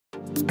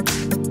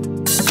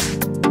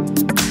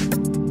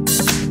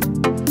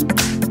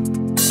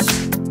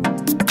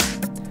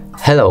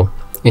Hello,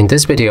 in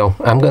this video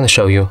I'm going to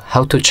show you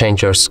how to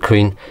change your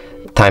screen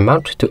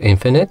timeout to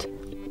infinite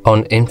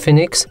on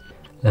INFINIX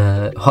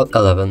Hot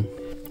 11.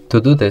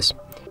 To do this,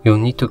 you'll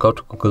need to go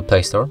to Google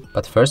Play Store,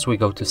 but first we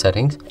go to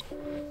settings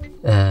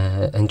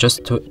and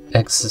just to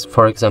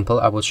for example,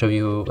 I will show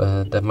you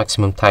the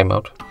maximum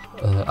timeout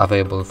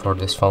available for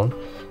this phone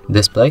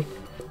display,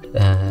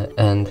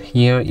 and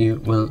here you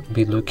will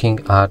be looking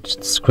at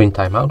screen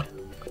timeout,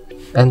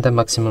 and the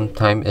maximum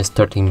time is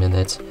 13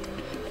 minutes.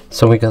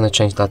 So we're gonna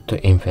change that to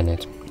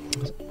infinite.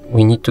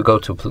 We need to go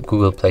to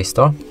Google Play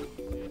Store,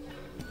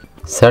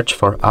 search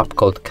for app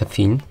called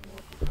Caffeine.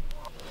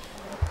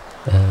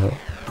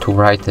 To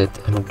write it,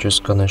 I'm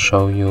just gonna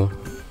show you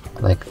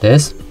like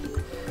this.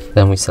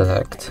 Then we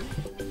select,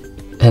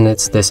 and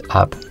it's this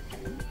app.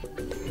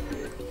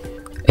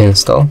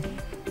 Install.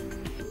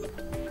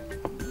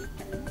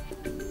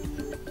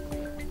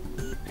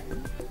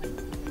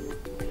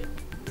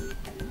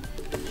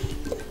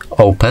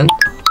 Open.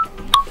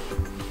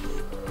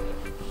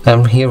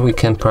 And here we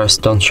can press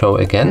don't show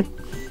again,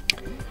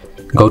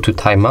 go to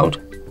timeout,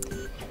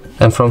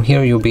 and from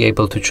here you'll be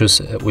able to choose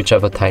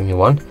whichever time you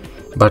want,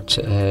 but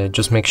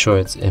just make sure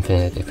it's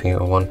infinite if you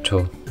want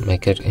to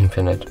make it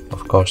infinite,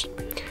 of course.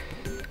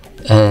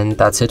 And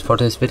that's it for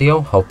this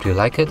video. Hope you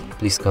like it.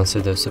 Please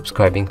consider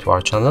subscribing to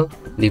our channel,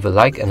 leave a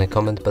like and a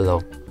comment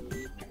below.